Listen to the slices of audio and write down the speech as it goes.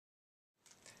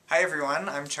Hi everyone,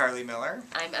 I'm Charlie Miller.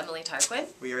 I'm Emily Tarquin.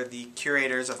 We are the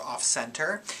curators of Off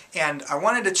Center, and I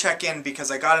wanted to check in because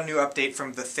I got a new update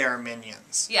from the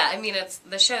Thereminions. Yeah, I mean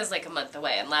the show's like a month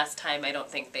away, and last time I don't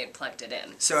think they'd plugged it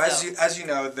in. So as you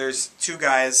know, there's two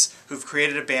guys who've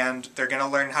created a band. They're going to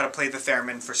learn how to play the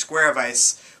theremin for Square of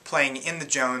Ice, playing in the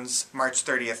Jones March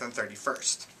 30th and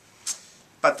 31st.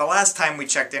 But the last time we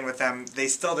checked in with them, they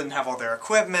still didn't have all their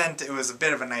equipment. It was a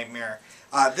bit of a nightmare.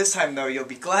 This time, though, you'll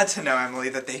be glad to know, Emily,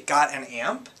 that they got an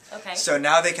amp. Okay. So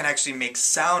now they can actually make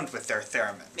sound with their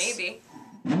theremins. Maybe.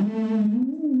 No,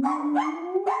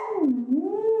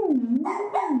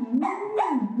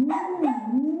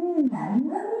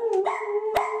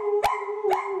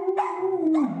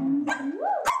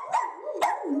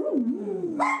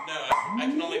 I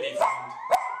can only be found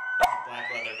in a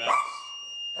black leather vest.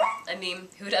 I mean,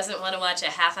 who doesn't want to watch a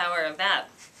half hour of that?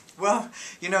 Well,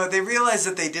 you know, they realized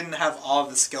that they didn't have all of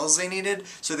the skills they needed,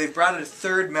 so they've brought a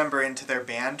third member into their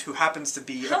band who happens to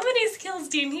be... How many skills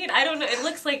do you need? I don't know. It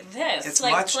looks like this.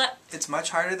 It's much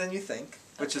harder than you think,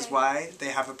 which is why they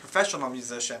have a professional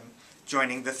musician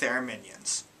joining the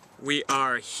Thereminions. We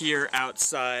are here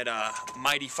outside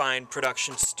Mighty Fine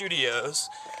Production Studios,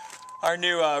 our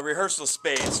new rehearsal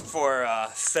space for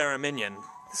Thereminion.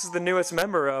 This is the newest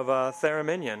member of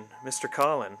Thereminion, Mr.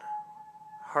 Colin.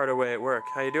 Hard away at work.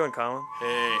 How you doing, Colin?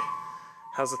 Hey,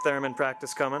 How's the theremin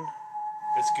practice coming?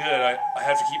 it's good. I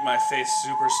have to keep my face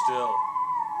super still.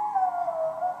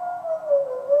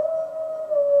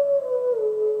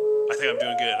 I think I'm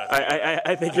doing good.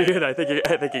 I think you're good. I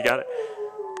think you got it.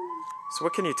 So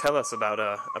what can you tell us about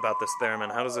this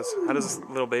theremin? How does this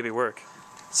little baby work?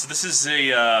 So this is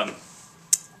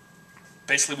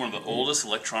basically one of the oldest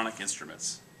electronic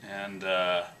instruments, and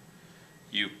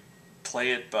you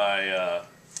play it by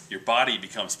your body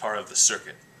becomes part of the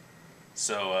circuit.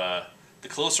 So the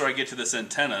closer I get to this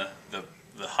antenna, the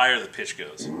higher the pitch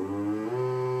goes.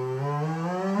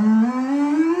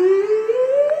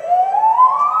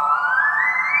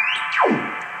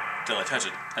 Till I touch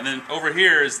it. And then over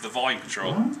here is the volume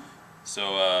control.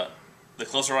 So the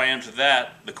closer I am to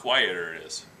that, the quieter it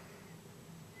is.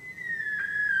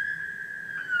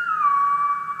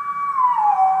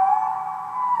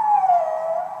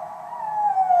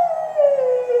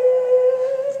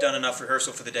 Done enough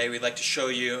rehearsal for the day. We'd like to show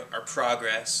you our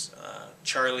progress.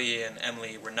 Charlie and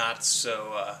Emily were not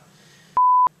so...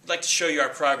 We'd like to show you our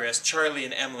progress. Charlie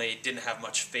and Emily didn't have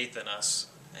much faith in us,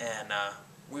 and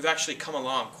we've actually come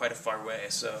along quite a far way,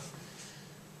 so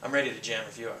I'm ready to jam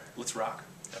if you are. Let's rock.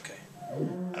 Okay.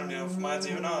 I don't know if mine's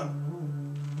even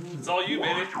on. It's all you,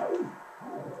 baby.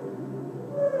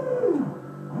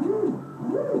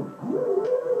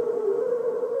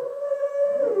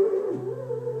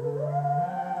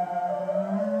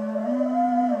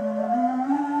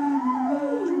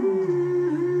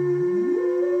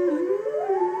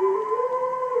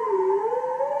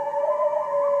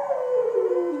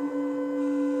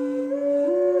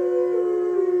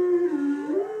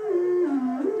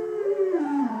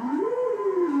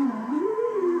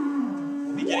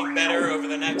 Getting better over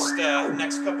the next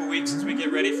couple weeks as we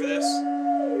get ready for this.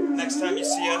 Next time you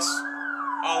see us,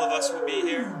 all of us will be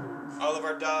here. All of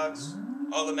our dogs,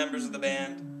 all the members of the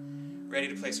band, ready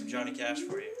to play some Johnny Cash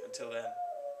for you. Until then.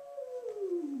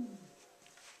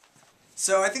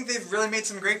 So I think they've really made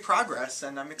some great progress,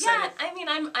 and I'm excited. Yeah, I mean,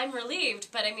 I'm relieved,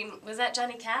 but I mean, was that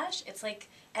Johnny Cash? It's like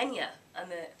Enya on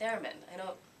the theremin. I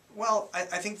don't... Well, I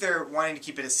think they're wanting to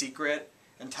keep it a secret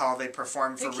until they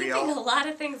perform for They're real. keeping a lot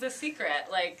of things a secret.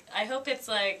 Like, I hope it's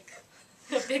like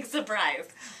a big surprise.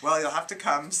 Well, you'll have to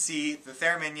come see the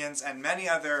Thereminions and many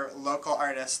other local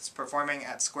artists performing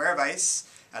at Square of Ice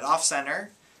at Off Center,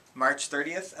 March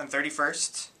 30th and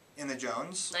 31st in the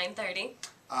Jones. 9:30.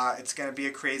 It's going to be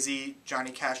a crazy Johnny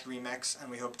Cash remix,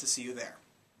 and we hope to see you there.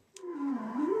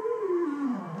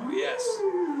 Oh, yes.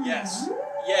 Yes.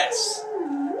 Yes.